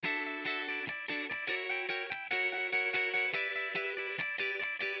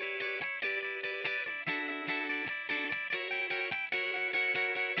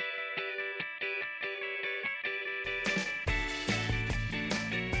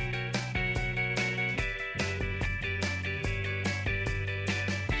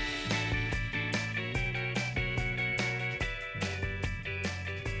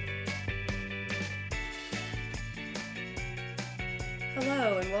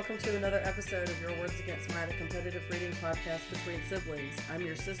Hello, and welcome to another episode of Your Words Against Mine, a competitive reading podcast between siblings. I'm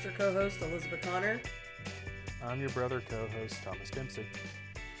your sister co-host, Elizabeth Connor. I'm your brother co-host, Thomas Dempsey.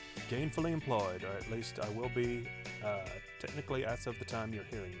 Gainfully employed, or at least I will be technically as of the time you're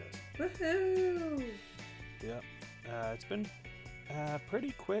hearing this. Woohoo! Yep. It's been a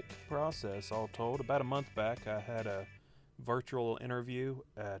pretty quick process, all told. About a month back, I had a virtual interview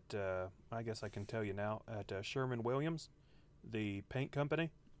at, I guess I can tell you now, at Sherwin-Williams, the paint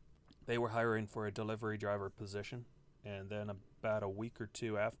company. They were hiring for a delivery driver position, and then about a week or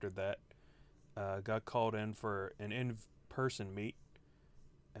two after that, got called in for an in-person meet.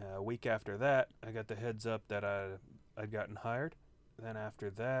 A week after that, I got the heads up that I'd gotten hired. Then after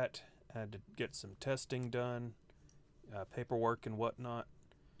that, I had to get some testing done, paperwork and whatnot.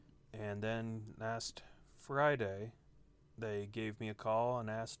 And then last Friday, they gave me a call and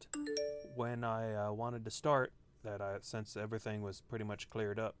asked when I wanted to start, since everything was pretty much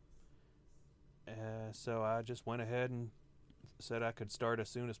cleared up. So I just went ahead and said I could start as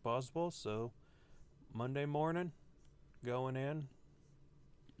soon as possible. So Monday morning, going in,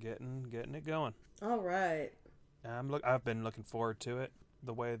 getting it going. All right. I've been looking forward to it.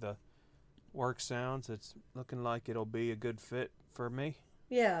 The way the work sounds, it's looking like it'll be a good fit for me.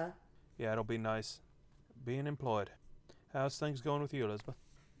 Yeah. Yeah, it'll be nice being employed. How's things going with you, Elizabeth?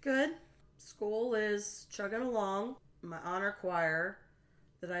 Good. School is chugging along. My honor choir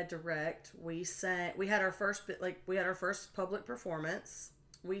that I direct, we had our first public performance.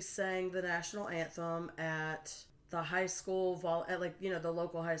 We sang the national anthem at the high school the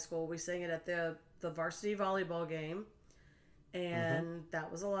local high school. We sang it at the varsity volleyball game. And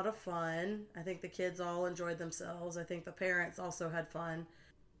that was a lot of fun. I think the kids all enjoyed themselves. I think the parents also had fun.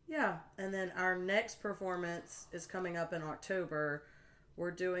 Yeah. And then our next performance is coming up in October.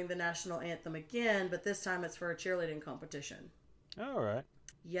 We're doing the national anthem again, but this time it's for a cheerleading competition. All right.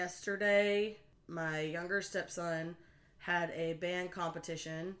 Yesterday, my younger stepson had a band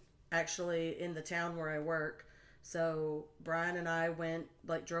competition, actually in the town where I work. So Brian and I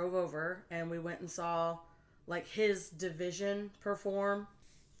drove over, and we went and saw his division perform.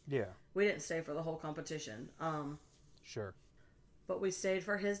 Yeah. We didn't stay for the whole competition. Sure. But we stayed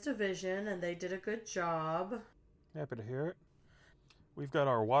for his division, and they did a good job. Happy to hear it. We've got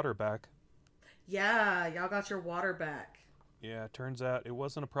our water back. Yeah, y'all got your water back. Yeah, it turns out it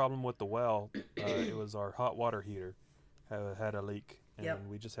wasn't a problem with the well. It was our hot water heater had a leak, and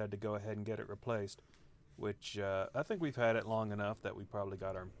we just had to go ahead and get it replaced, which I think we've had it long enough that we probably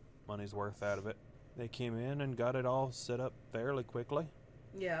got our money's worth out of it. They came in and got it all set up fairly quickly.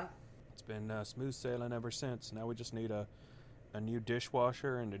 Yeah. It's been smooth sailing ever since. Now we just need a new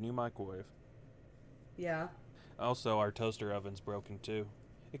dishwasher and a new microwave. Yeah. Also, our toaster oven's broken too.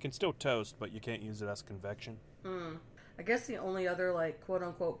 It can still toast, but you can't use it as convection. I guess the only other,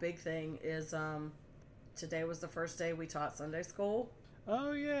 quote-unquote big thing is today was the first day we taught Sunday school.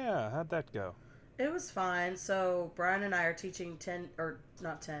 Oh, yeah. How'd that go? It was fine. So, Brian and I are teaching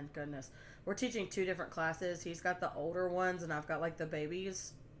we're teaching 2 different classes. He's got the older ones, and I've got, the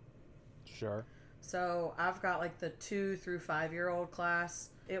babies. Sure. So, I've got, the 2 through 5-year-old class.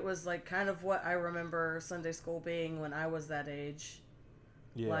 It was, kind of what I remember Sunday school being when I was that age.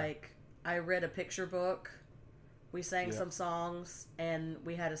 Yeah. I read a picture book, we sang some songs, and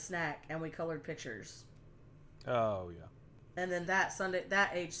we had a snack, and we colored pictures. Oh, yeah. And then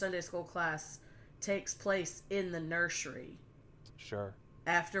that age Sunday school class takes place in the nursery. Sure.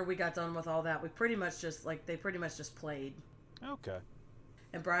 After we got done with all that, we pretty much just played. Okay.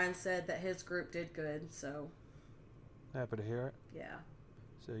 And Brian said that his group did good, so. Happy to hear it. Yeah.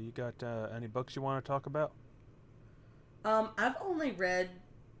 So you got any books you want to talk about? I've only read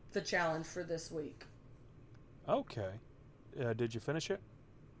the challenge for this week. Okay. Did you finish it?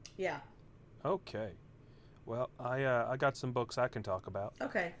 Yeah. Okay. Well, I got some books I can talk about.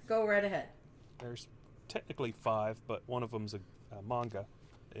 Okay, go right ahead. There's technically 5, but one of them's a manga.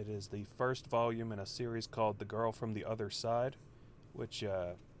 It is the first volume in a series called The Girl from the Other Side, which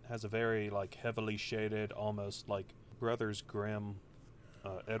has a very heavily shaded, almost like Brothers Grimm,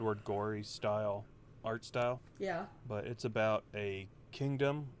 Edward Gorey art style. Yeah. But it's about a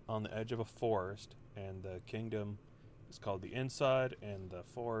kingdom on the edge of a forest, and the kingdom is called the inside, and the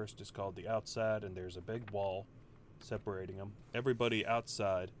forest is called the outside, and there's a big wall separating them. Everybody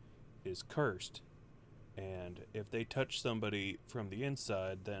outside is cursed, and if they touch somebody from the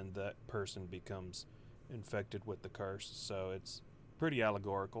inside, then that person becomes infected with the curse. So it's pretty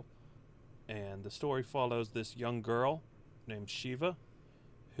allegorical. And the story follows this young girl named Shiva,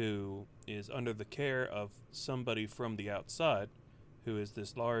 who is under the care of somebody from the outside, who is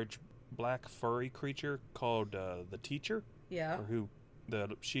this large black furry creature called the Teacher. Yeah. Or who the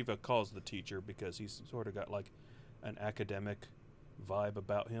Shiva calls the teacher because he's sort of got like an academic vibe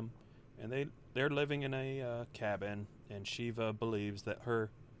about him, and they're living in a cabin, and Shiva believes that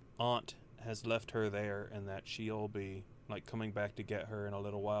her aunt has left her there and that she'll be like coming back to get her in a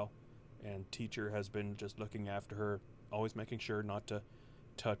little while, and teacher has been just looking after her, always making sure not to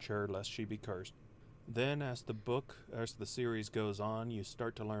touch her lest she be cursed. Then as the series goes on, you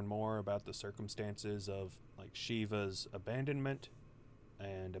start to learn more about the circumstances of like Shiva's abandonment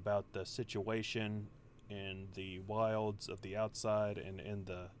and about the situation in the wilds of the outside and in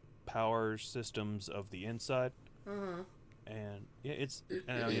the power systems of the inside. Mm-hmm. And yeah,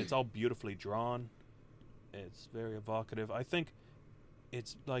 it's all beautifully drawn. It's very evocative. I think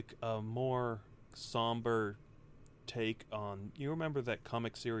it's like a more somber take on. You remember that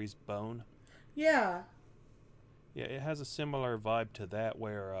comic series Bone? Yeah. Yeah, it has a similar vibe to that,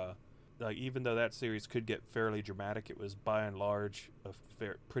 where like even though that series could get fairly dramatic, it was by and large a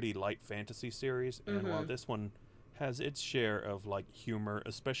pretty light fantasy series. And while this one has its share of like humor,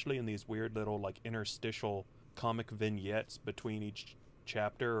 especially in these weird little like interstitial comic vignettes between each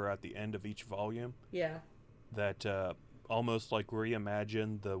chapter or at the end of each volume. Yeah. That almost like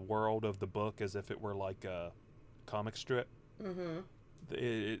reimagine the world of the book as if it were like a comic strip. Mm-hmm.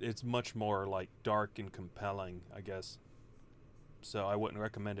 It's much more like dark and compelling, I guess. So I wouldn't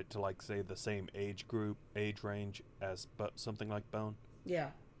recommend it to like say the same age range as but something like Bone.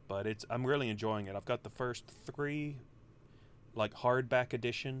 Yeah. But I'm really enjoying it. I've got the first 3 like hardback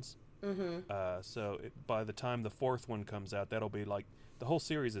editions. Mm-hmm. So by the time the 4th one comes out, that'll be like the whole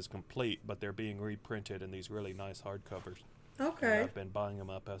series is complete, but they're being reprinted in these really nice hardcovers. Okay. And I've been buying them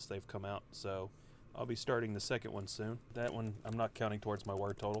up as they've come out, so I'll be starting the second one soon. That one I'm not counting towards my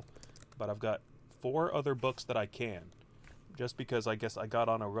word total, but I've got 4 other books that I can, just because I guess I got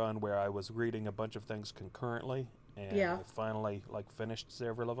on a run where I was reading a bunch of things concurrently, and I finally like finished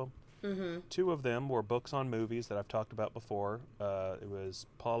several of them. Mm-hmm. 2 of them were books on movies that I've talked about before. It was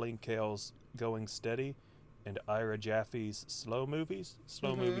Pauline Kael's Going Steady and Ira Jaffe's Slow Movies.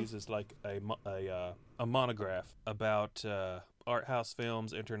 Slow Movies is like a monograph about art house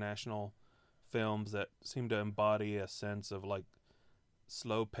films, international films that seem to embody a sense of like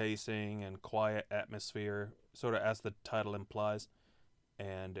slow pacing and quiet atmosphere, sort of as the title implies,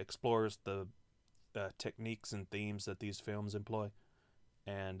 and explores the techniques and themes that these films employ.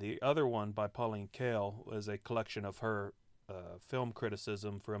 And the other one by Pauline Kael was a collection of her film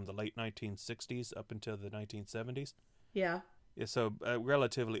criticism from the late 1960s up until the 1970s. Yeah. Yeah, so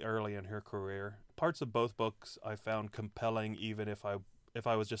relatively early in her career. Parts of both books I found compelling, even if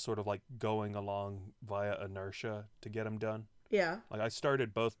I was just sort of like going along via inertia to get them done. Yeah. Like I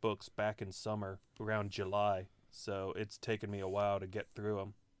started both books back in summer, around July, so it's taken me a while to get through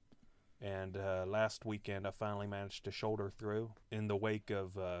them. And last weekend I finally managed to shoulder through in the wake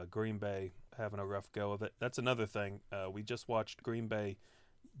of Green Bay having a rough go of it. That's another thing. We just watched Green Bay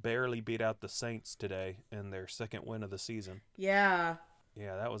barely beat out the Saints today in their second win of the season. Yeah.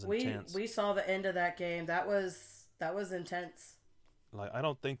 Yeah, that was intense. We saw the end of that game. That was intense. Like I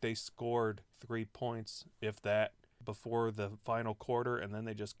don't think they scored 3 points, if that, before the final quarter, and then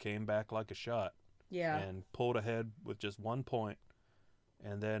they just came back like a shot. Yeah. And pulled ahead with just 1 point.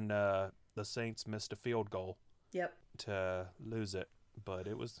 And then the Saints missed a field goal. Yep. To lose it, but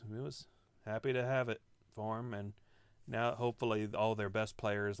it was happy to have it for them, and now hopefully all their best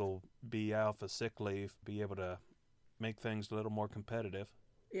players will be out for sick leave, be able to make things a little more competitive.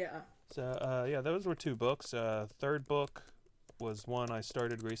 Yeah. So yeah, those were 2 books. Third book was one I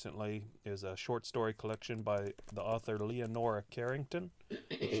started recently. Is a short story collection by the author Leonora Carrington.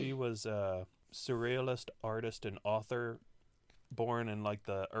 She was a surrealist artist and author, born in like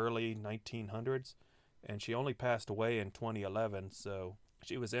the early 1900s, and she only passed away in 2011, so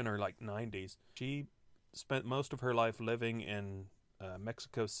she was in her like 90s. She spent most of her life living in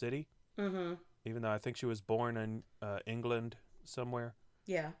Mexico City, even though I think she was born in England somewhere.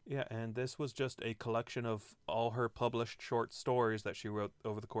 Yeah. Yeah, and this was just a collection of all her published short stories that she wrote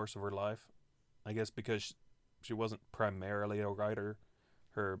over the course of her life. I guess because she wasn't primarily a writer,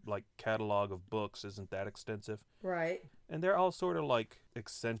 her like catalog of books isn't that extensive. Right. And they're all sort of like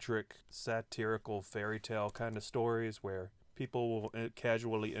eccentric, satirical fairy tale kind of stories where people will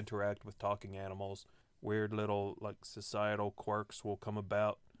casually interact with talking animals. Weird little like societal quirks will come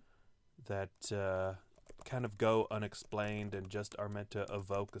about that kind of go unexplained and just are meant to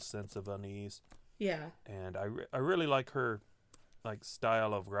evoke a sense of unease. Yeah. And I really like her like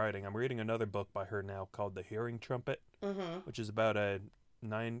style of writing. I'm reading another book by her now called The Hearing Trumpet, which is about a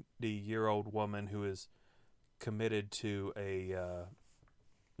 90-year-old woman who is committed to a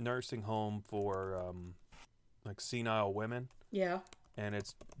nursing home for like senile women. Yeah. and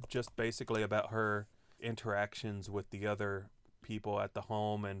it's just basically about her interactions with the other people at the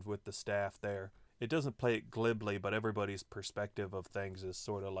home and with the staff there. It doesn't play it glibly, but everybody's perspective of things is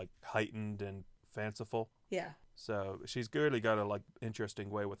sort of like heightened and fanciful. Yeah. So she's really got a like interesting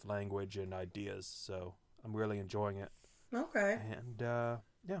way with language and ideas. So I'm really enjoying it. Okay. And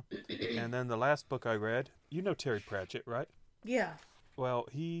yeah. And then the last book I read, you know Terry Pratchett, right? Yeah. Well,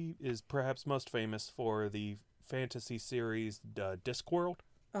 he is perhaps most famous for the fantasy series Discworld.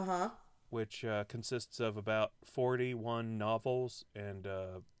 Uh-huh. Which consists of about 41 novels and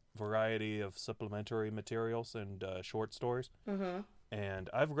a variety of supplementary materials and short stories. Mm-hmm. And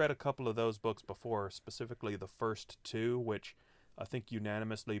I've read a couple of those books before, specifically the first two, which I think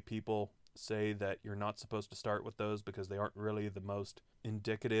unanimously people say that you're not supposed to start with those because they aren't really the most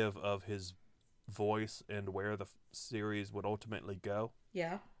indicative of his voice and where the series would ultimately go.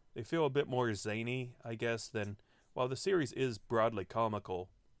 Yeah. They feel a bit more zany, I guess, than... While the series is broadly comical,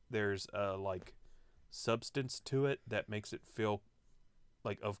 there's like substance to it that makes it feel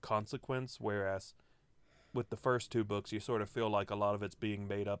like of consequence, whereas with the first two books you sort of feel like a lot of it's being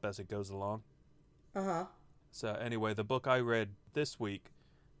made up as it goes along. Uh-huh. So anyway, the book I read this week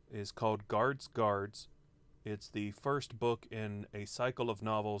is called Guards. It's the first book in a cycle of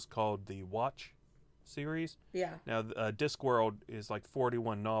novels called the Watch series. Yeah. Now, Discworld is like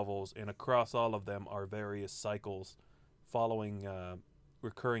 41 novels, and across all of them are various cycles following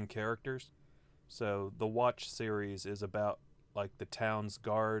recurring characters. So the Watch series is about like the town's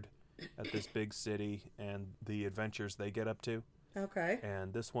guard at this big city and the adventures they get up to. Okay.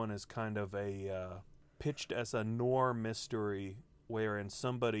 And this one is kind of pitched as a noir mystery wherein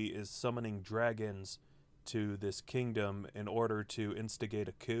somebody is summoning dragons to this kingdom in order to instigate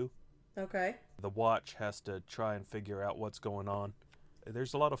a coup. Okay. The Watch has to try and figure out what's going on.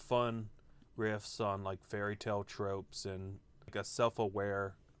 There's a lot of fun riffs on like fairy tale tropes and like a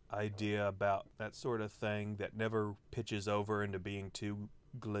self-aware idea about that sort of thing that never pitches over into being too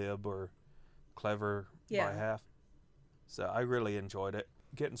glib or clever by half. So I really enjoyed it.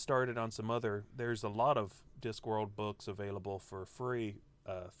 Getting started on some other... There's a lot of Discworld books available for free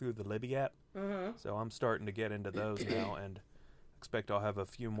through the Libby app. Mm-hmm. So I'm starting to get into those now and expect I'll have a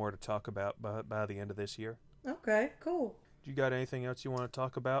few more to talk about by the end of this year. Okay, cool. You got anything else you want to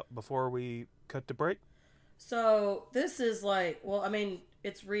talk about before we cut to break? So this is like, well, I mean,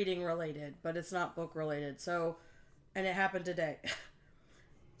 it's reading related, but it's not book related. So, and it happened today.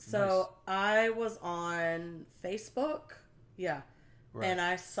 So nice. I was on Facebook. Yeah. Right. And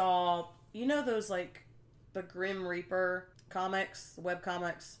I saw, you know, those like the Grim Reaper comics, web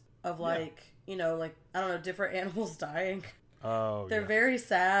comics of like, you know, like, I don't know, different animals dying. Oh, they're very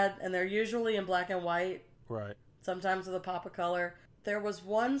sad, and they're usually in black and white. Right. Sometimes with a pop of color. There was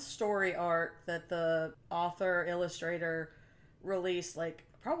one story arc that the author, illustrator released like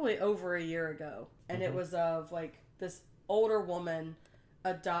probably over a year ago. And it was of like this older woman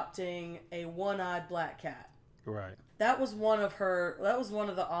adopting a one-eyed black cat. Right. That was one of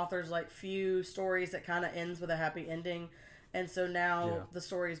the author's like few stories that kind of ends with a happy ending. And so now the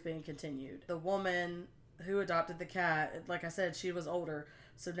story is being continued. The woman who adopted the cat, like I said, she was older.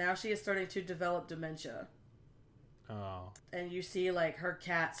 So now she is starting to develop dementia. Oh. And you see like her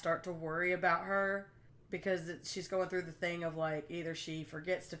cat start to worry about her because she's going through the thing of like either she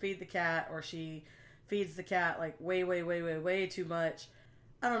forgets to feed the cat or she feeds the cat like way too much.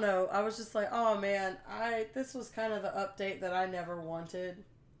 I don't know. I was just like, oh man, this was kind of the update that I never wanted.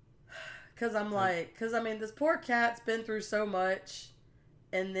 Cause I mean, this poor cat's been through so much,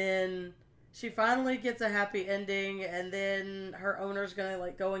 and then she finally gets a happy ending, and then her owner's gonna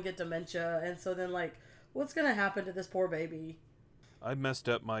like go and get dementia, and so then like, what's gonna happen to this poor baby? I messed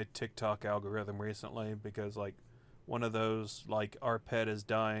up my TikTok algorithm recently because like one of those like our pet is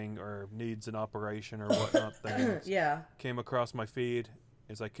dying or needs an operation or whatnot things came across my feed.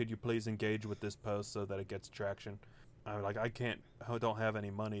 It's like, could you please engage with this post so that it gets traction? I'm like, I don't have any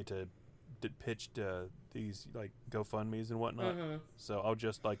money to pitch to these like GoFundMe's and whatnot. So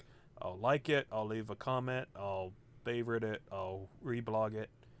I'll like it, I'll leave a comment, I'll favorite it, I'll reblog it,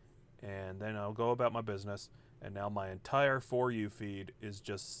 and then I'll go about my business. And now my entire For You feed is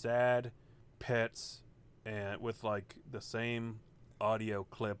just sad pets and with like the same audio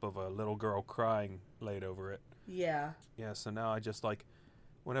clip of a little girl crying laid over it. Yeah. Yeah, so now I just like,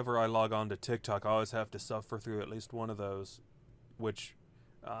 whenever I log on to TikTok, I always have to suffer through at least one of those, which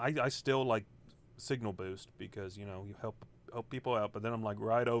I still like Signal Boost because, you know, you help people out, but then I'm like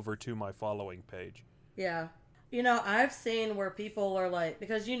right over to my following page. Yeah. You know, I've seen where people are like,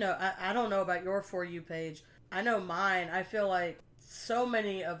 because, you know, I don't know about your For You page. I know mine. I feel like so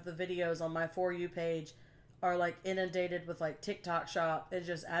many of the videos on my For You page are like inundated with like TikTok shop and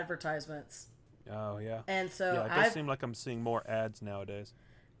just advertisements. Oh yeah. And so yeah, it does seem like I'm seeing more ads nowadays.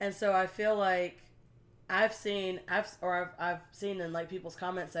 And so I feel like I've seen in like people's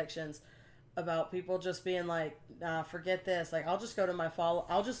comment sections about people just being like, nah, forget this. Like, I'll just go to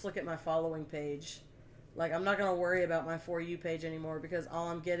I'll just look at my following page. Like, I'm not going to worry about my For You page anymore because all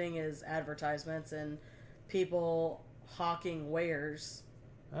I'm getting is advertisements and people hawking wares.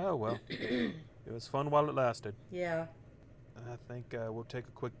 Oh, well. It was fun while it lasted. Yeah. I think we'll take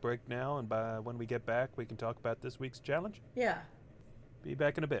a quick break now, and when we get back, we can talk about this week's challenge. Yeah. Be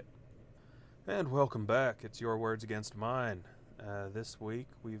back in a bit. And welcome back. It's Your Words Against Mine. This week,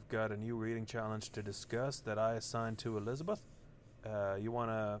 we've got a new reading challenge to discuss that I assigned to Elizabeth. You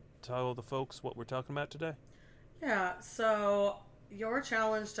want to tell the folks what we're talking about today? Yeah, so your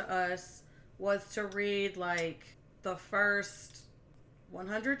challenge to us was to read, like, the first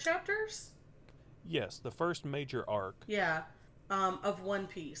 100 chapters? Yes, the first major arc. Yeah, of One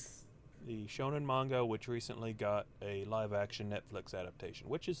Piece. The shonen manga, which recently got a live-action Netflix adaptation,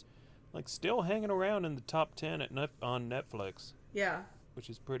 which is, like, still hanging around in the top 10 on Netflix. Yeah. Which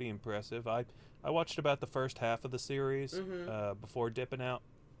is pretty impressive. I watched about the first half of the series before dipping out,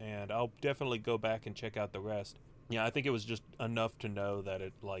 and I'll definitely go back and check out the rest. Yeah, I think it was just enough to know that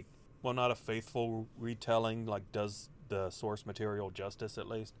it, like, well, not a faithful retelling, like, does the source material justice, at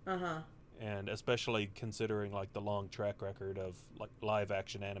least. Uh-huh. And especially considering, like, the long track record of, like,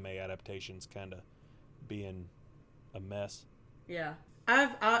 live-action anime adaptations kind of being a mess. Yeah.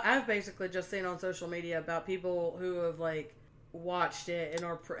 I've basically just seen on social media about people who have, like, watched it and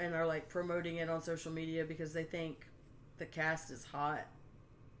are like promoting it on social media because they think the cast is hot.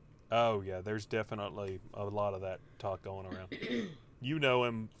 Oh yeah, there's definitely a lot of that talk going around. You know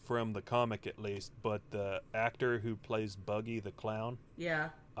him from the comic at least, but the actor who plays Buggy the Clown, yeah,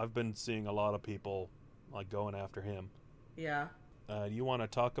 I've been seeing a lot of people like going after him. Yeah. You want to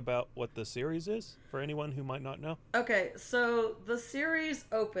talk about what the series is for anyone who might not know? Okay, so the series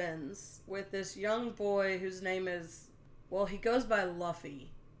opens with this young boy whose name is, well, he goes by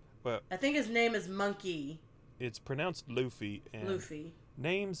Luffy. Well, I think his name is Monkey. It's pronounced Luffy. And Luffy.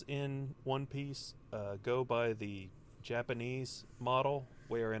 Names in One Piece go by the Japanese model,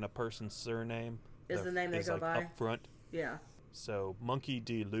 wherein a person's surname is the name they go by up front. Yeah. So Monkey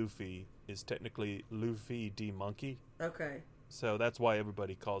D. Luffy is technically Luffy D. Monkey. Okay. So that's why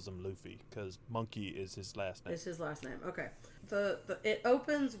everybody calls him Luffy, because Monkey is his last name. It's his last name. Okay. It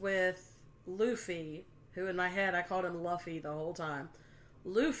opens with Luffy, who in my head I called him Luffy the whole time.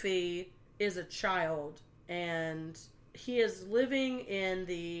 Luffy is a child, and he is living in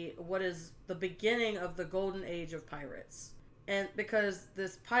what is the beginning of the golden age of pirates. And because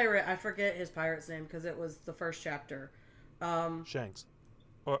this pirate, I forget his pirate's name because it was the first chapter. Shanks.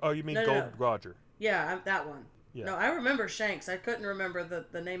 Oh, you mean no, Gold no. Roger? Yeah, that one. Yeah. No, I remember Shanks. I couldn't remember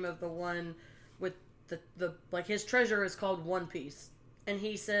the name of the one with the like his treasure is called One Piece. And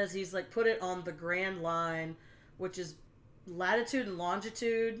he says he's like put it on the Grand Line, which is latitude and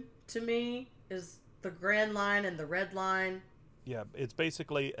longitude to me is the Grand Line and the Red Line. Yeah, it's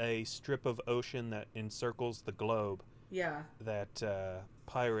basically a strip of ocean that encircles the globe. Yeah. That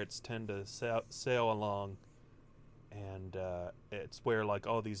pirates tend to sail along, and it's where like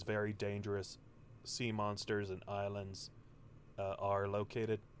all these very dangerous sea monsters and islands are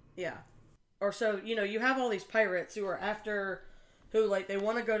located. Yeah. Or so, you have all these pirates who like they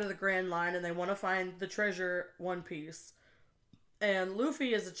want to go to the Grand Line and they want to find the treasure One Piece. And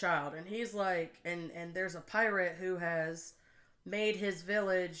Luffy is a child, and he's like, and there's a pirate who has made his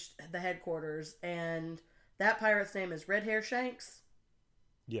village the headquarters, and that pirate's name is Red Hair Shanks.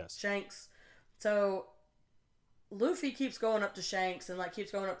 Yes. Shanks. So Luffy keeps going up to Shanks and like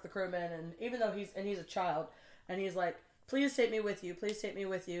keeps going up to the crewman, and even though he's a child, and he's like, please take me with you, please take me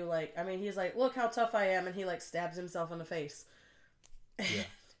with you. Like, I mean, he's like, look how tough I am, and he like stabs himself in the face. Yeah.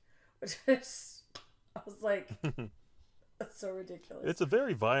 I was like, that's so ridiculous. It's a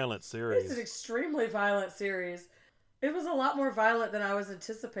very violent series. It's an extremely violent series. It was a lot more violent than I was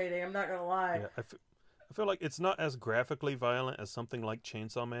anticipating, I'm not gonna lie. Yeah, I feel like it's not as graphically violent as something like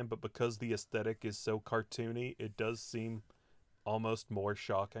Chainsaw Man, but because the aesthetic is so cartoony, it does seem almost more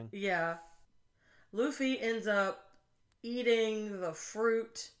shocking. Yeah. Luffy ends up eating the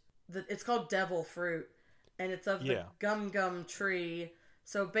fruit. It's called devil fruit, and it's of the gum tree.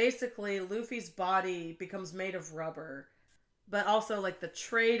 So basically, Luffy's body becomes made of rubber. But also, like, the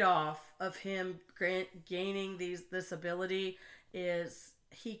trade-off of him gaining this ability is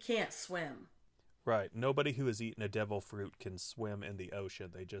he can't swim. Right. Nobody who has eaten a devil fruit can swim in the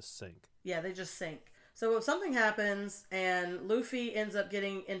ocean. They just sink. Yeah, they just sink. So if something happens and Luffy ends up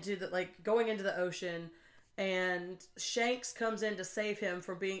going into the ocean, And Shanks comes in to save him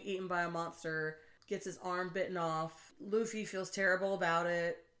from being eaten by a monster, gets his arm bitten off. Luffy feels terrible about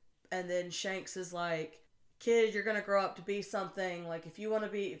it. And then Shanks is like, kid, you're gonna grow up to be something. Like, if you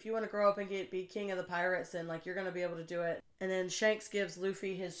want to grow up and be king of the pirates, then like you're gonna be able to do it. And then Shanks gives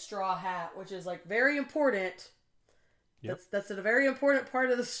Luffy his straw hat, which is like very important. Yep. That's a very important part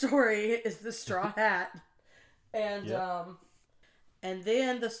of the story is the straw hat. And yep. And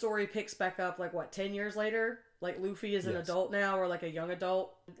then the story picks back up, like, what, 10 years later? Like, Luffy is an adult now, or like a young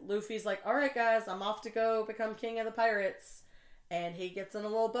adult. Luffy's like, all right, guys, I'm off to go become king of the pirates. And he gets in a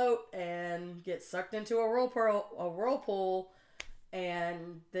little boat and gets sucked into a whirlpool,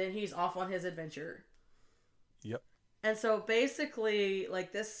 and then he's off on his adventure. Yep. And so basically,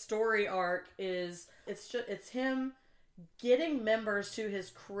 like, this story arc is, it's him getting members to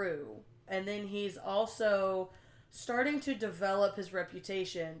his crew, and then he's also starting to develop his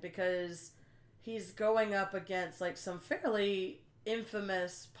reputation because he's going up against like some fairly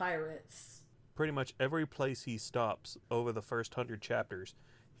infamous pirates. Pretty much every place he stops over the first 100 chapters,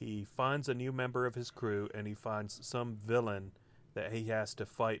 he finds a new member of his crew, and he finds some villain that he has to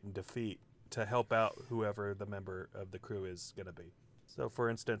fight and defeat to help out whoever the member of the crew is going to be. So for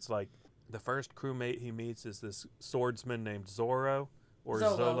instance, like the first crewmate he meets is this swordsman named Zoro, or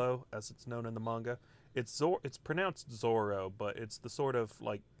Zolo, as it's known in the manga. It's pronounced Zoro, but it's the sort of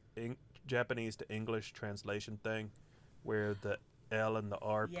like Japanese to English translation thing where the L and the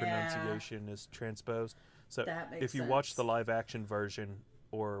R pronunciation is transposed. So if you watch the live action version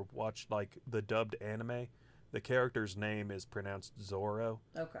or watch like the dubbed anime, the character's name is pronounced Zoro.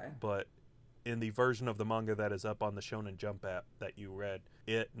 Okay. But in the version of the manga that is up on the Shonen Jump app that you read,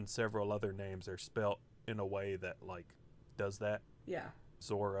 it and several other names are spelt in a way that like does that. Yeah.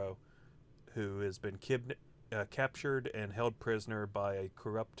 Zoro, who has been captured and held prisoner by a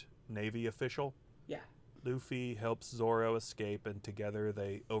corrupt Navy official. Yeah. Luffy helps Zoro escape, and together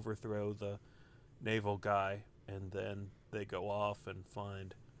they overthrow the naval guy, and then they go off and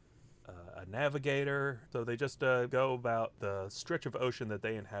find a navigator. So they just go about the stretch of ocean that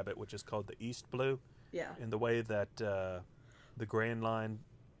they inhabit, which is called the East Blue. Yeah. In the way that the Grand Line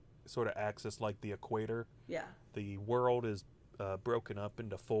sort of acts as like the equator. Yeah. The world is broken up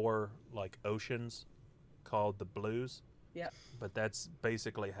into 4 like oceans called the blues. Yeah. But that's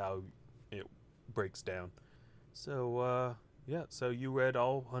basically how it breaks down. So so you read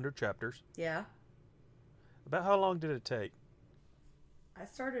all 100 chapters. Yeah. About how long did it take? I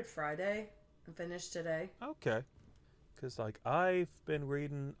started Friday and finished today. Okay. Because like I've been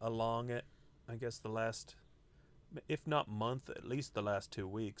reading along it, I guess the last, if not month, at least the last 2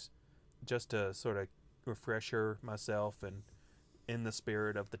 weeks, just to sort of refresher myself and in the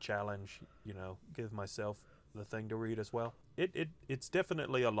spirit of the challenge, give myself the thing to read as well. It's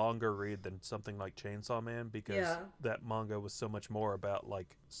definitely a longer read than something like Chainsaw Man, because that manga was so much more about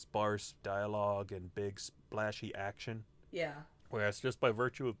like sparse dialogue and big splashy action. Yeah. Whereas just by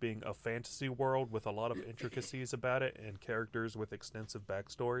virtue of being a fantasy world with a lot of intricacies about it and characters with extensive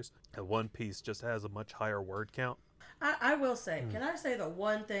backstories, One Piece just has a much higher word count. I will say, can I say the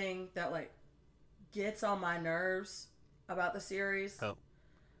one thing that like gets on my nerves about the series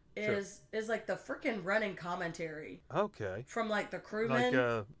is like the freaking running commentary. Okay. From like the crewmen.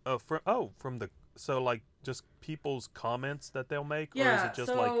 Like from the like just people's comments that they'll make, yeah, or is it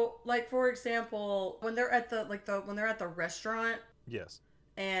just like for example, when they're at the restaurant. Yes.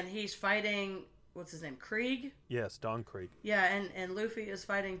 And he's fighting, what's his name, Krieg? Yes, Don Krieg. Yeah, and Luffy is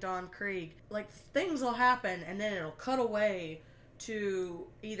fighting Don Krieg. Like, things will happen, and then it'll cut away to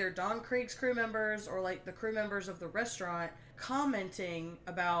either Don Krieg's crew members or, like, the crew members of the restaurant commenting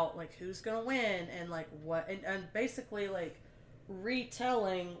about, like, who's gonna win and, like, what... And basically, like,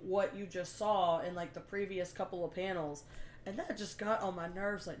 retelling what you just saw in, like, the previous couple of panels. And that just got on my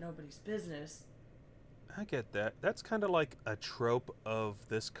nerves like nobody's business. I get that. That's kind of like a trope of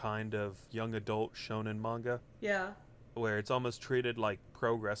this kind of young adult shonen manga. Yeah. Where it's almost treated like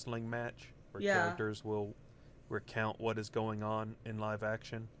pro wrestling match, where characters will recount what is going on in live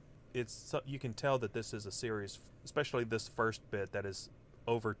action. You can tell that this is a series, especially this first bit that is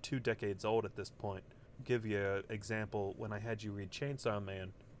over 2 decades old at this point. I'll give you an example. When I had you read Chainsaw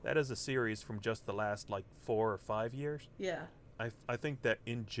Man, that is a series from just the last like 4 or 5 years. Yeah. I think that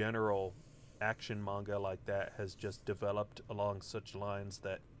in general, action manga like that has just developed along such lines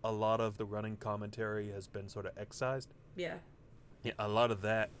that a lot of the running commentary has been sort of excised. Yeah. Yeah, a lot of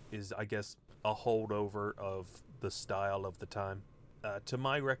that is, I guess, a holdover of the style of the time. To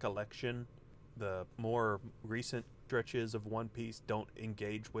my recollection, the more recent stretches of One Piece don't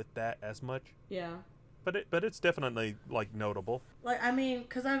engage with that as much. Yeah. But it's definitely like notable. Like, I mean,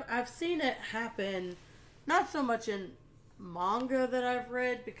 because I've seen it happen Not so much in manga that I've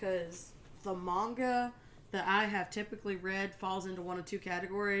read, because the manga that I have typically read falls into one of two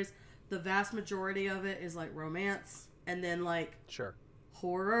categories. The vast majority of it is like romance, and then like Sure.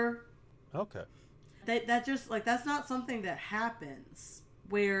 horror. Okay. That just like, that's not something that happens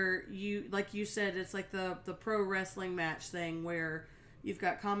where you, like you said, it's like the pro wrestling match thing where you've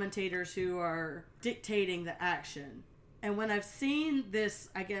got commentators who are dictating the action. And when I've seen this,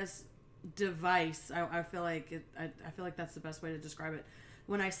 I guess, device, I feel like I feel like that's the best way to describe it.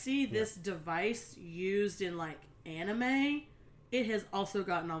 When I see this device used in like anime, it has also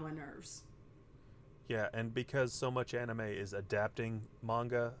gotten on my nerves. Yeah, and because so much anime is adapting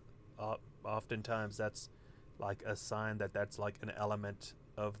manga, oftentimes that's like a sign that that's like an element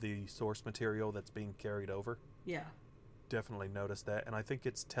of the source material that's being carried over. Yeah. Definitely noticed that, and I think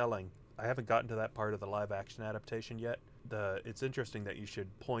it's telling. I haven't gotten to that part of the live action adaptation yet. It's interesting that you should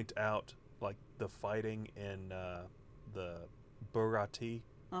point out like the fighting in the Burati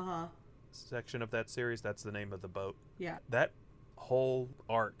section of that series. That's the name of the boat. Yeah. That whole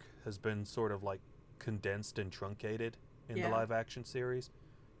arc has been sort of like condensed and truncated in the live action series.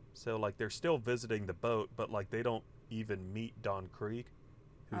 So like they're still visiting the boat, but like they don't even meet Don Krieg,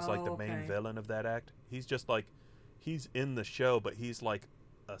 who's like the main villain of that act. He's just like, he's in the show, but he's like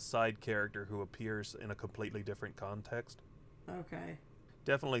a side character who appears in a completely different context. Okay.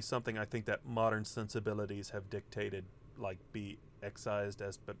 Definitely something I think that modern sensibilities have dictated, like, be excised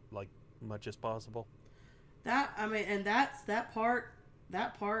as but like much as possible. That, I mean, and that's that part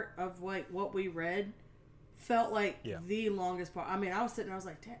of like what we read felt like the longest part. I mean, I was sitting there, I was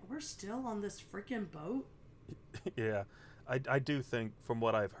like, damn, we're still on this freaking boat? Yeah. I do think, from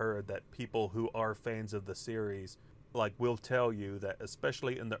what I've heard, that people who are fans of the series like will tell you that,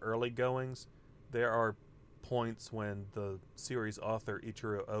 especially in the early goings, there are points when the series author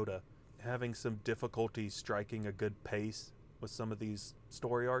Eiichiro Oda having some difficulty striking a good pace with some of these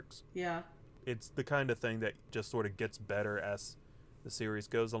story arcs. Yeah. It's the kind of thing that just sort of gets better as the series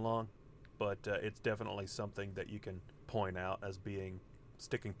goes along, but it's definitely something that you can point out as being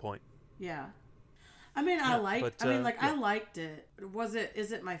sticking point. Yeah. I mean, I liked it.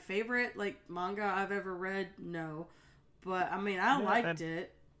 Is it my favorite like manga I've ever read? No. But I mean, I liked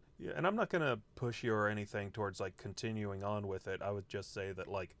it. Yeah, and I'm not going to push you or anything towards like continuing on with it. I would just say that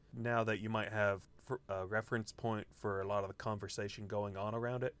like now that you might have a reference point for a lot of the conversation going on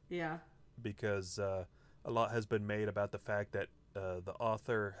around it. Yeah. Because a lot has been made about the fact that the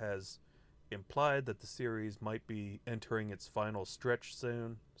author has implied that the series might be entering its final stretch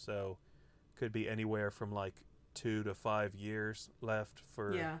soon. So could be anywhere from like 2 to 5 years left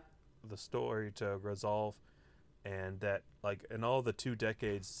for the story to resolve. And that, like, in all the 2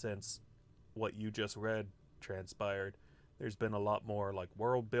 decades since what you just read transpired, there's been a lot more, like,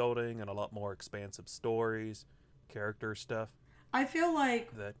 world building and a lot more expansive stories, character stuff. I feel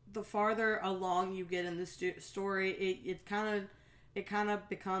like the farther along you get in the story, it kind of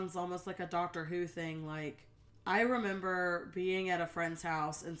becomes almost like a Doctor Who thing. Like, I remember being at a friend's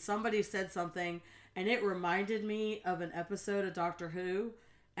house and somebody said something and it reminded me of an episode of Doctor Who.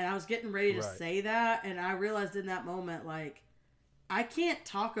 And I was getting ready to say that, and I realized in that moment, like, I can't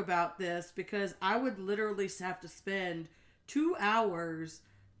talk about this because I would literally have to spend 2 hours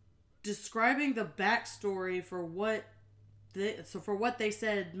describing the backstory for what they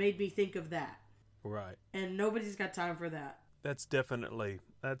said made me think of that. Right. And nobody's got time for that. That's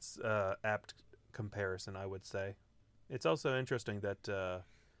apt comparison, I would say. It's also interesting that,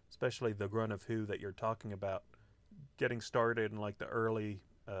 especially the Run of Who that you're talking about, getting started in like the early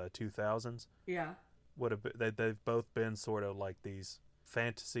 2000s. Yeah. They've both been sort of like these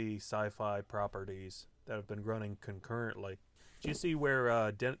fantasy sci-fi properties that have been running concurrently. Do you see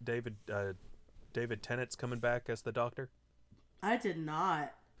where David Tennant's coming back as the Doctor? I did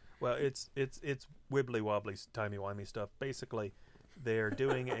not. Well, it's wibbly wobbly, timey wimey stuff. Basically, they're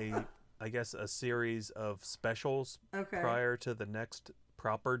doing a series of specials prior to the next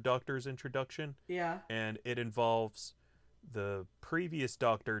proper Doctor's introduction. Yeah. And it involves the previous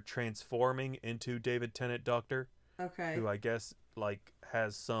Doctor transforming into David Tennant Doctor. Okay. Who I guess like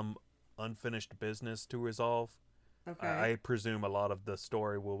has some unfinished business to resolve. Okay. I presume a lot of the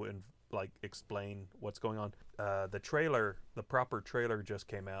story will explain what's going on. The proper trailer just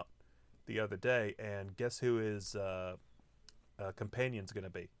came out the other day, and guess who his companion's going to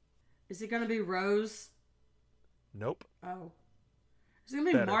be? Is it going to be Rose? Nope. Oh. Is it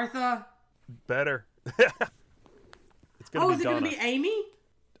going to be Martha? Better. It's going to be Donna. Is it going to be Amy?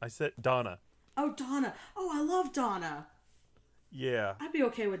 I said Donna. Oh, Donna. Oh, I love Donna. Yeah. I'd be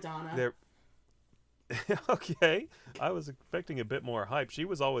okay with Donna. Okay, I was expecting a bit more hype. She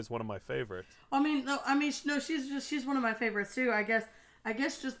was always one of my favorites. No, she's one of my favorites too. I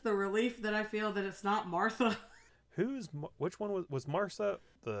guess just the relief that I feel that it's not Martha. Which one was Martha?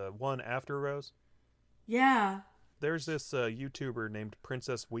 The one after Rose? Yeah. There's this YouTuber named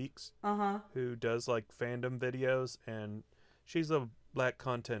Princess Weeks Uh-huh. who does like fandom videos, and she's a black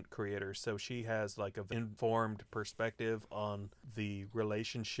content creator, so she has like an informed perspective on the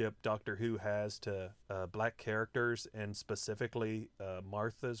relationship Doctor Who has to black characters, and specifically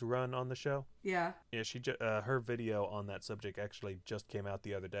Martha's run on the show. Yeah. Yeah, her video on that subject actually just came out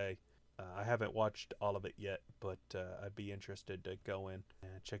the other day. I haven't watched all of it yet, but I'd be interested to go in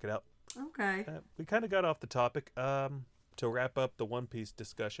and check it out. Okay. We kind of got off the topic. To wrap up the One Piece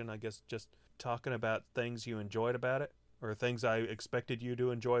discussion, I guess just talking about things you enjoyed about it, or things I expected you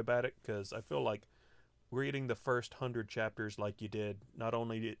to enjoy about it, because I feel like reading the first 100 chapters like you did, not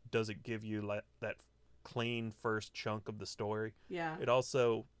only does it give you that clean first chunk of the story, Yeah. it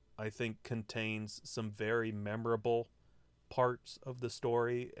also, I think, contains some very memorable parts of the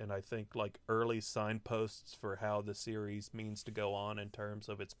story, and I think like early signposts for how the series means to go on in terms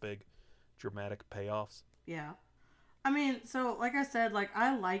of its big dramatic payoffs. Yeah. I mean, so like I said, like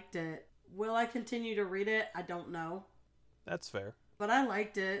I liked it. Will I continue to read it? I don't know. That's fair. But I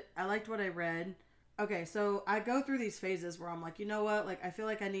liked it. I liked what I read. Okay, so I go through these phases where I'm like, you know what? Like I feel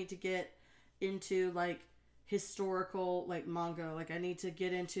like I need to get into like historical like manga. Like I need to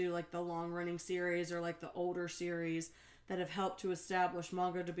get into like the long running series or like the older series that have helped to establish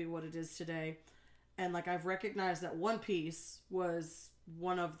manga to be what it is today. And like I've recognized that One Piece was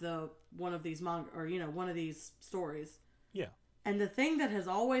one of these manga, or one of these stories. Yeah. And the thing that has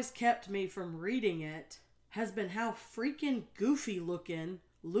always kept me from reading it has been how freaking goofy looking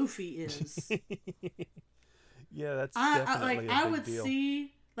Luffy is. Yeah, that's definitely a big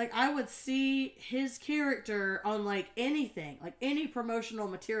deal. I would see his character on like anything, like any promotional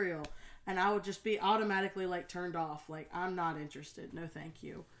material, and I would just be automatically like turned off. Like, I'm not interested. No, thank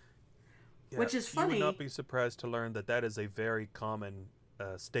you. Yeah, which is funny. You would not be surprised to learn that is a very common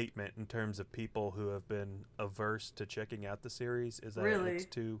statement in terms of people who have been averse to checking out the series. Is that really?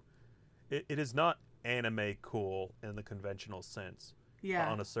 It is not anime cool in the conventional sense.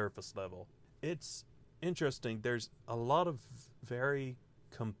 Yeah. On a surface level, it's interesting. There's a lot of very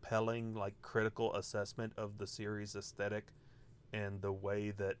compelling, like, critical assessment of the series aesthetic and the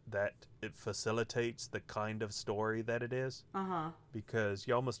way that it facilitates the kind of story that it is. Because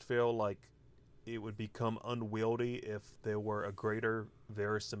you almost feel like it would become unwieldy if there were a greater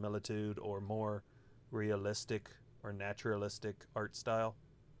verisimilitude or more realistic or naturalistic art style.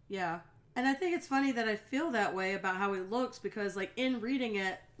 Yeah. And I think it's funny that I feel that way about how he looks, because like in reading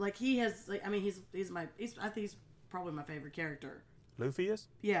it, like he has like, I mean, I think he's probably my favorite character. Luffy is?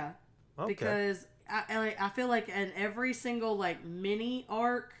 Yeah. Okay. Because I feel like in every single like mini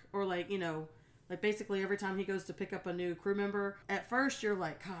arc, or like, like basically every time he goes to pick up a new crew member, at first you're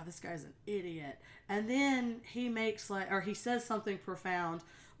like, God, this guy's an idiot. And then he makes he says something profound,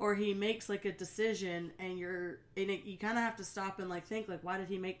 or he makes like a decision, and you kind of have to stop and like think like, why did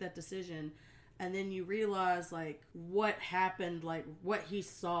he make that decision? And then you realize like what happened, like what he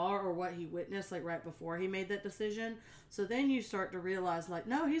saw or what he witnessed like right before he made that decision. So then you start to realize like,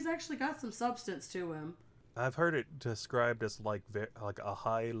 no, he's actually got some substance to him. I've heard it described as like a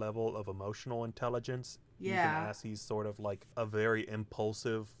high level of emotional intelligence. Yeah. Even as he's sort of like a very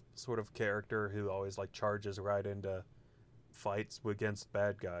impulsive sort of character who always like charges right into fights against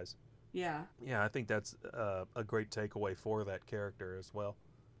bad guys. Yeah. Yeah, I think that's a great takeaway for that character as well.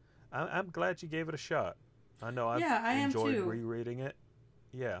 I'm glad you gave it a shot. I know I've enjoyed rereading it.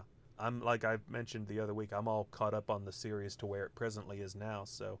 Yeah. I'm like I mentioned the other week, I'm all caught up on the series to where it presently is now,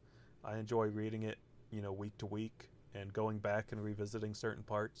 so I enjoy reading it, week to week and going back and revisiting certain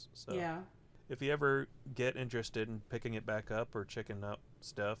parts. So yeah. If you ever get interested in picking it back up or checking out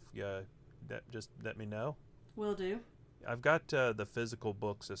stuff, just let me know. Will do. I've got the physical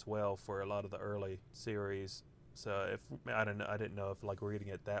books as well for a lot of the early series. So I didn't know if like reading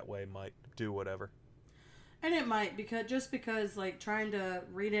it that way might do whatever. And it might, because like trying to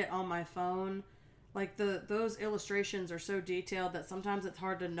read it on my phone, like those illustrations are so detailed that sometimes it's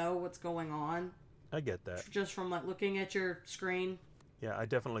hard to know what's going on. I get that. Just from like looking at your screen. Yeah, I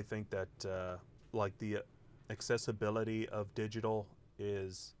definitely think that like the accessibility of digital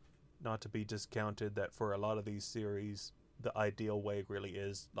is not to be discounted, that for a lot of these series the ideal way really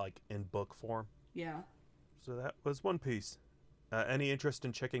is like in book form. Yeah. So that was One Piece. Any interest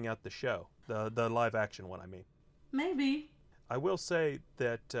in checking out the show? The live action one, I mean. Maybe. I will say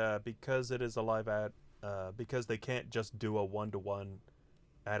that because it is a live because they can't just do a 1-to-1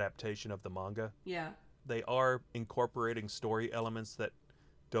 adaptation of the manga. Yeah. they are incorporating story elements that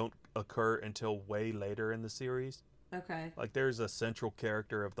don't occur until way later in the series. Okay. Like there's a central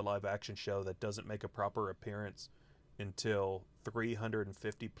character of the live action show that doesn't make a proper appearance until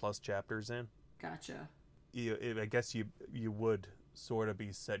 350 plus chapters in. Gotcha. I guess you would sort of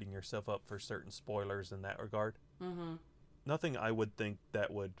be setting yourself up for certain spoilers in that regard. Mm-hmm. Nothing I would think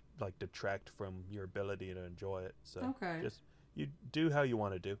that would like detract from your ability to enjoy it. So okay. Just you do how you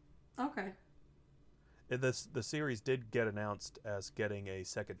want to do. Okay. The series did get announced as getting a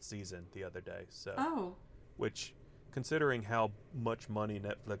second season the other day. So which, considering how much money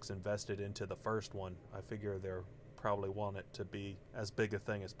Netflix invested into the first one, I figure they're probably want it to be as big a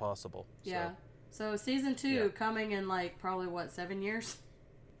thing as possible. Yeah. So season 2 coming in like probably 7 years?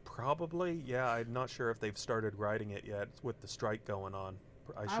 Probably, yeah. I'm not sure if they've started writing it yet with the strike going on.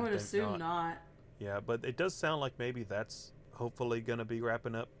 I would assume not. Yeah, but it does sound like maybe that's hopefully going to be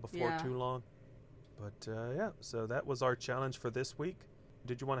wrapping up before too long. But so that was our challenge for this week.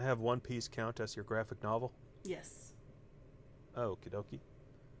 Did you want to have One Piece count as your graphic novel? Yes. Okie dokie.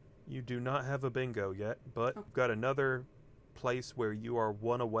 You do not have a bingo yet, but you've got another place where you are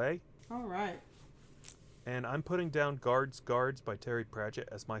one away. All right. And I'm putting down Guards by Terry Pratchett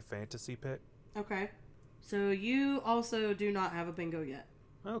as my fantasy pick. Okay. So you also do not have a bingo yet.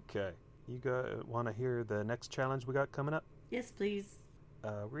 Okay. You want to hear the next challenge we got coming up? Yes, please.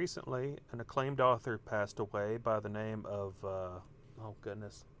 Recently, an acclaimed author passed away by the name of... oh,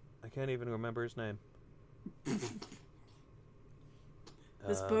 goodness. I can't even remember his name.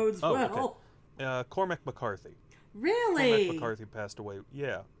 This bodes well. Okay. Cormac McCarthy. Really? Cormac McCarthy passed away.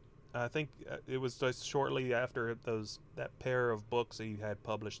 Yeah. I think it was just shortly after that pair of books he had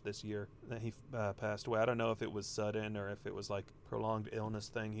published this year that he passed away. I don't know if it was sudden or if it was like prolonged illness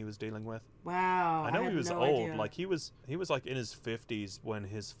thing he was dealing with. Wow. I know he was no old. idea. Like he was like in his 50s when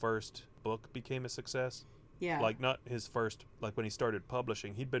his first book became a success. Yeah. Like not his first, like when he started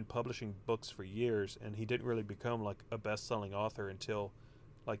publishing. He'd been publishing books for years and he didn't really become like a best-selling author until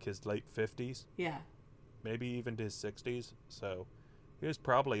like his late 50s. Yeah. Maybe even to his 60s. So he was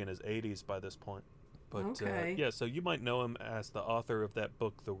probably in his 80s by this point. But okay. So you might know him as the author of that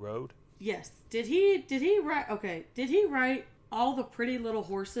book, The Road. Yes. Did he write Did he write All the Pretty Little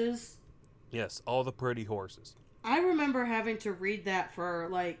Horses? Yes, All the Pretty Horses. I remember having to read that for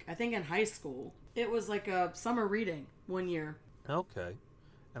I think in high school. It was like a summer reading one year. Okay.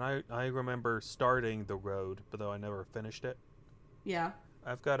 And I remember starting The Road, but though I never finished it. Yeah.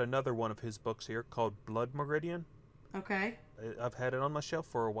 I've got another one of his books here called Blood Meridian. Okay. I've had it on my shelf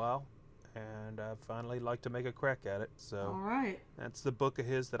for a while, and I'd finally like to make a crack at it. So all right. That's the book of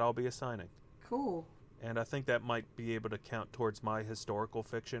his that I'll be assigning. Cool. And I think that might be able to count towards my historical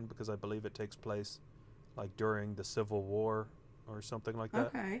fiction because I believe it takes place like during the Civil War or something like that.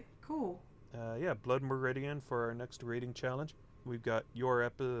 Okay, cool. Blood Meridian for our next reading challenge. We've got your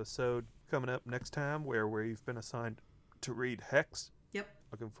episode coming up next time where we've been assigned to read Hex. Yep.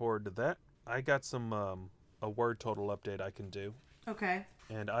 Looking forward to that. I got some a word total update I can do. Okay.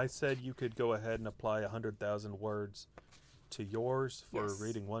 And I said you could go ahead and apply 100,000 words to yours for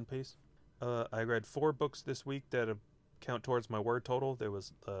reading One Piece. I read 4 books this week that count towards my word total. There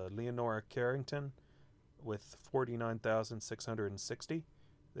was Leonora Carrington with 49,660.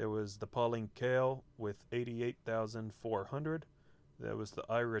 There was the Pauline Kael with 88,400. There was the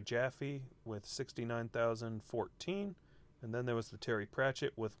Ira Jaffe with 69,014. And then there was the Terry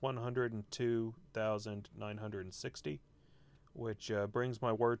Pratchett with 102,960, which brings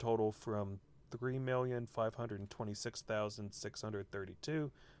my word total from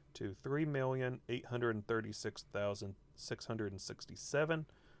 3,526,632 to 3,836,667,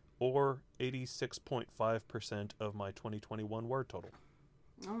 or 86.5% of my 2021 word total.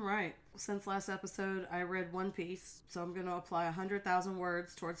 All right. Since last episode, I read One Piece, so I'm going to apply 100,000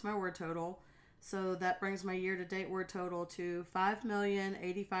 words towards my word total. So that brings my year-to-date word total to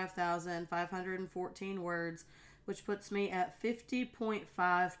 5,085,514 words, which puts me at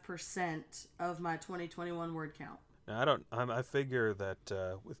 50.5% of my 2021 word count. Now, I figure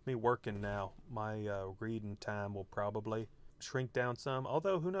that with me working now, my reading time will probably shrink down some.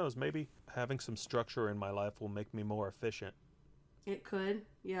 Although, who knows, maybe having some structure in my life will make me more efficient. It could,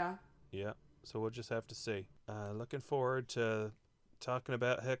 yeah. Yeah, so we'll just have to see. Looking forward to talking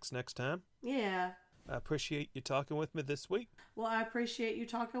about Hex next time. Yeah. I appreciate you talking with me this week. Well, I appreciate you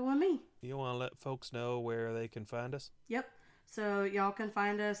talking with me. You want to let folks know where they can find us? Yep. So y'all can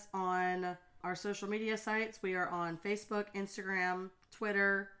find us on our social media sites. We are on Facebook, Instagram,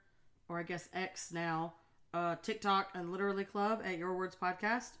 Twitter, or I guess X now, TikTok, and Literally Club at Your Words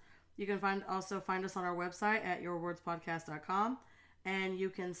Podcast. You can also find us on our website at yourwordspodcast.com. And you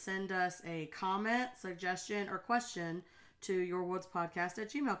can send us a comment, suggestion, or question to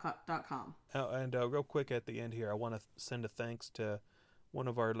yourwoodspodcast@gmail.com. Oh, and real quick at the end here, I want to send a thanks to one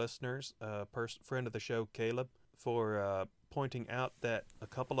of our listeners, friend of the show, Caleb, for pointing out that a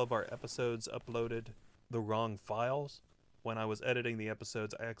couple of our episodes uploaded the wrong files. When I was editing the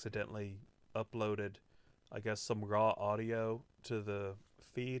episodes, I accidentally uploaded, I guess, some raw audio to the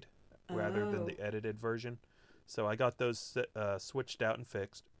feed rather than the edited version. So I got those switched out and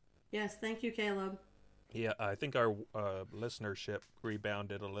fixed. Yes, thank you, Caleb. Yeah, I think our listenership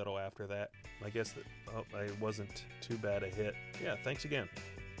rebounded a little after that. I guess that it wasn't too bad a hit. Yeah, thanks again.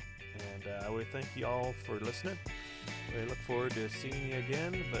 And I would thank you all for listening. We look forward to seeing you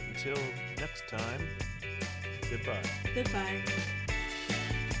again. But until next time, goodbye. Goodbye.